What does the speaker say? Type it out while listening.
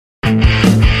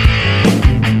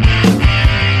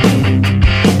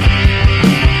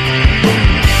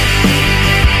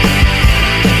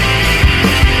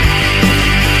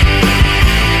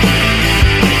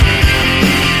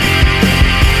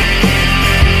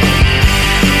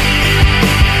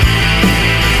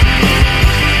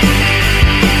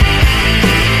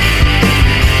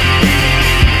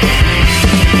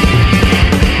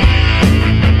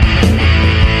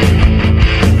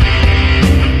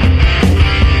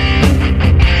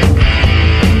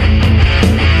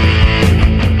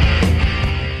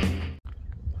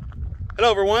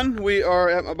Hello everyone, we are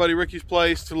at my buddy Ricky's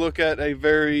place to look at a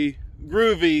very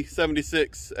groovy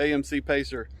 76 AMC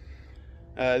Pacer.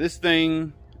 This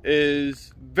thing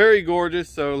is very gorgeous,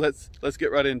 so let's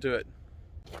get right into it.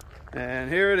 And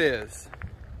here it is.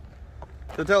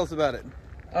 So tell us about it.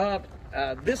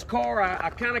 This car, I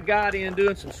kind of got in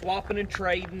doing some swapping and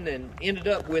trading and ended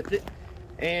up with it.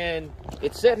 And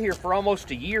it's sat here for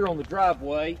almost a year on the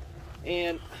driveway.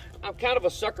 And I'm kind of a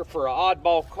sucker for an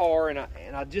oddball car, and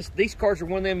I just, these cars are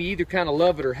one of them, you either kind of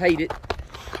love it or hate it.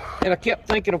 And I kept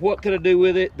thinking of what could I do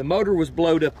with it. The motor was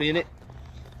blowed up in it.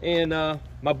 And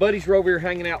my buddies were over here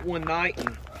hanging out one night,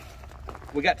 and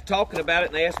we got to talking about it,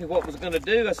 and they asked me what I was going to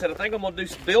do. I said, I think I'm going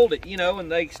to build it, you know,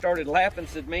 and they started laughing and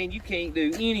said, man, you can't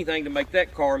do anything to make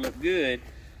that car look good.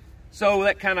 So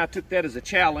that kind of, I took that as a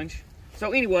challenge.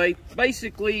 So anyway,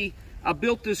 basically, I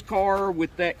built this car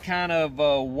with that kind of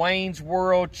Wayne's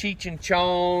World, Cheech and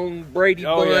Chong, Brady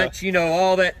Bunch, you know,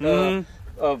 all that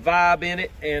vibe in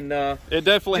it. And it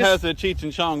definitely has a Cheech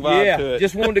and Chong vibe to it.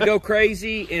 Just wanted to go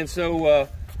crazy, and so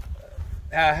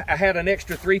I had an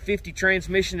extra 350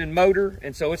 transmission and motor,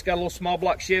 and so it's got a little small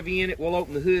block Chevy in it. We'll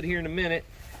open the hood here in a minute,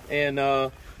 and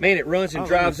man, it runs and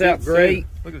drives out great.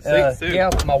 Look at the seats too.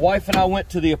 Yeah, my wife and I went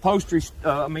to the upholstery,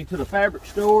 to the fabric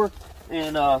store,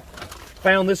 and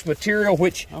found this material,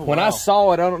 which when I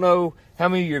saw it, I don't know how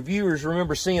many of your viewers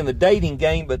remember seeing The Dating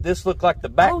Game, but this looked like the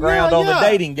background on The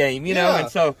Dating Game, you know, and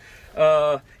so,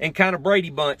 and kind of Brady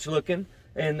Bunch looking,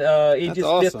 and it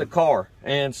just fit the car,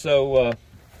 and so,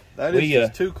 that is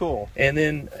just too cool. And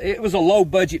then it was a low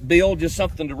budget build, just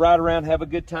something to ride around, have a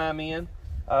good time in.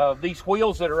 These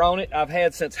wheels that are on it, I've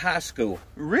had since high school.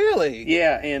 Really?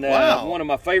 Yeah, and one of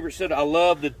my favorites, I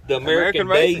love the American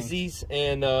Daisies,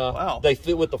 and they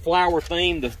fit with the flower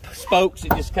theme, the spokes,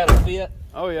 it just kind of fit.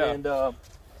 Oh yeah. And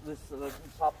let's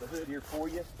pop the hood here for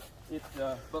you.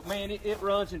 But man, it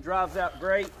runs and drives out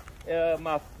great.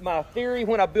 My theory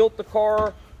when I built the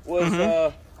car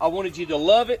was I wanted you to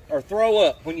love it or throw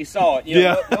up when you saw it. You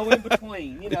know, no in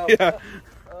between. You know. Yeah.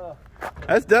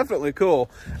 That's definitely cool.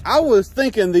 I was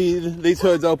thinking these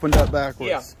hoods opened up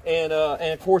backwards. Yeah, and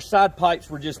of course side pipes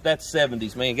were just, that's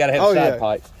 70s, man. You gotta have side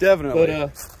pipes. Definitely.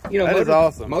 But you know, that is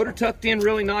awesome. Motor tucked in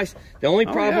really nice. The only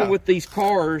problem with these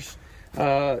cars,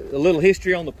 a little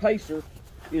history on the Pacer,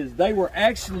 is they were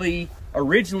actually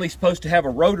originally supposed to have a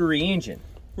rotary engine.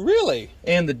 Really?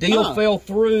 And the deal fell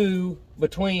through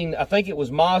between, I think it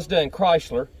was Mazda and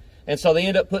Chrysler, and so they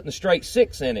ended up putting the straight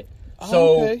six in it.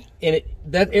 So, and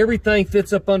everything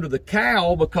fits up under the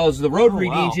cowl because the rotary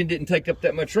engine didn't take up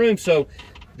that much room. So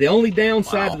the only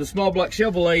downside to the small block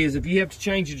Chevrolet is if you have to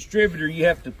change the distributor, you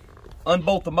have to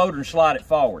unbolt the motor and slide it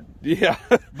forward. Yeah.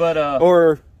 But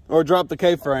or drop the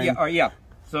K-frame. Yeah.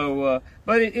 So,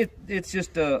 but it's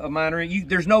just a minor.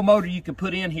 There's no motor you can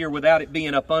put in here without it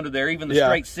being up under there. Even the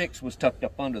straight six was tucked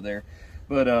up under there.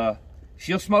 But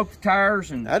she'll smoke the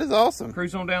tires and that is awesome.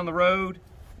 Cruise on down the road.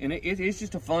 And it's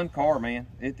just a fun car, man.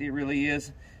 It really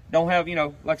is. Don't have, you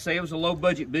know, like I say, it was a low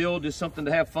budget build, just something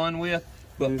to have fun with.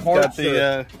 But parts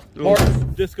got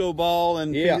the disco ball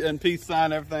and peace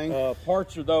sign, everything.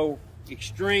 Parts are though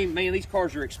extreme. Man, these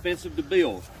cars are expensive to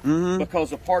build because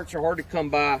the parts are hard to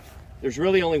come by. There's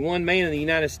really only one man in the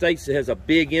United States that has a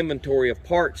big inventory of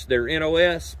parts. They're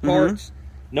NOS parts.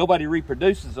 Nobody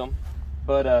reproduces them.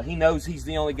 But he knows he's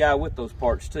the only guy with those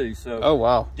parts too.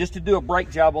 So just to do a brake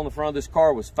job on the front of this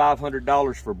car was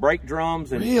 $500 for brake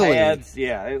drums and pads.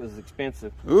 Yeah, it was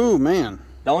expensive. Ooh, man.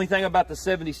 The only thing about the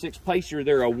 76 Pacer,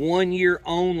 they're a 1 year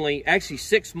only, actually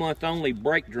 6 month only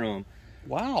brake drum.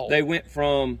 Wow. They went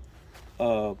from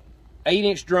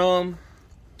 8-inch drum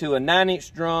to a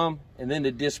 9-inch drum and then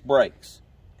to disc brakes.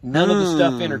 None of the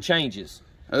stuff interchanges.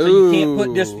 So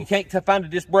you can't find a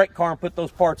disc brake car and put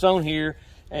those parts on here.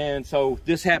 And so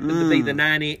this happened to be the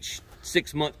 9-inch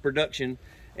 6 month production,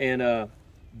 and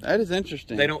that is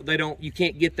interesting. You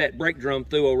can't get that brake drum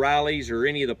through O'Reilly's or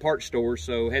any of the parts stores,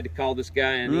 so had to call this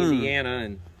guy in Indiana,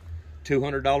 and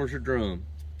 $200 a drum.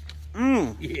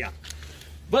 Yeah,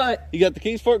 but you got the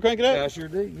keys for it? Crank it up. I sure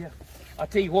do. Yeah. I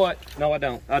tell you what. No, I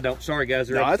don't. Sorry, guys.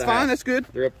 They're up at the house. That's good.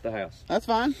 They're up at the house. That's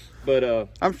fine. But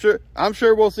I'm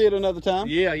sure we'll see it another time.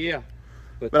 Yeah.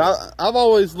 But I've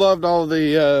always loved all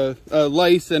the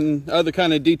lace and other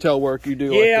kind of detail work you do.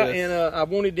 Yeah, like this. And I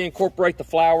wanted to incorporate the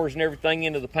flowers and everything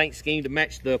into the paint scheme to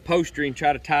match the upholstery and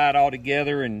try to tie it all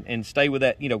together and stay with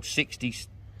that, you know, 60s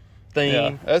theme.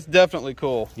 Yeah, that's definitely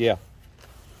cool. Yeah.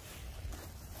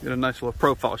 Get a nice little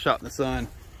profile shot in the sun.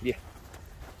 Yeah.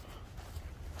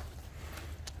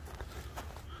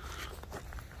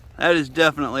 That is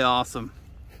definitely awesome.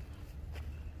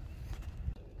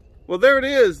 Well, there it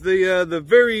is, the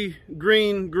very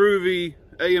green, groovy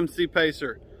AMC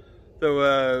Pacer.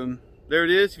 So there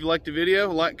it is. If you liked the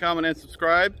video, like, comment, and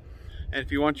subscribe. And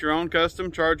if you want your own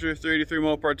custom Charger 383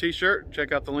 Mopar t-shirt,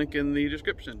 check out the link in the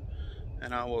description.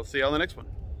 And I will see you on the next one.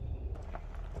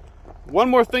 One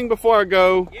more thing before I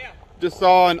go. Yeah. Just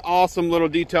saw an awesome little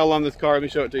detail on this car. Let me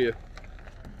show it to you.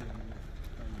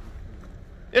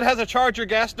 It has a Charger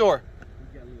gas door.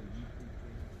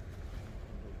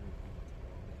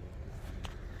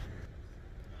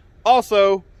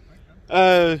 Also,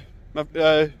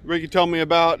 Ricky told me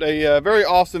about a very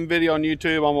awesome video on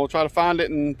YouTube. I'm going to try to find it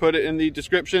and put it in the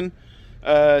description.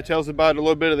 It tells about a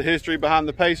little bit of the history behind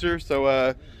the Pacer.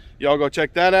 So y'all go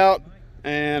check that out,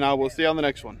 and I will see you on the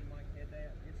next one.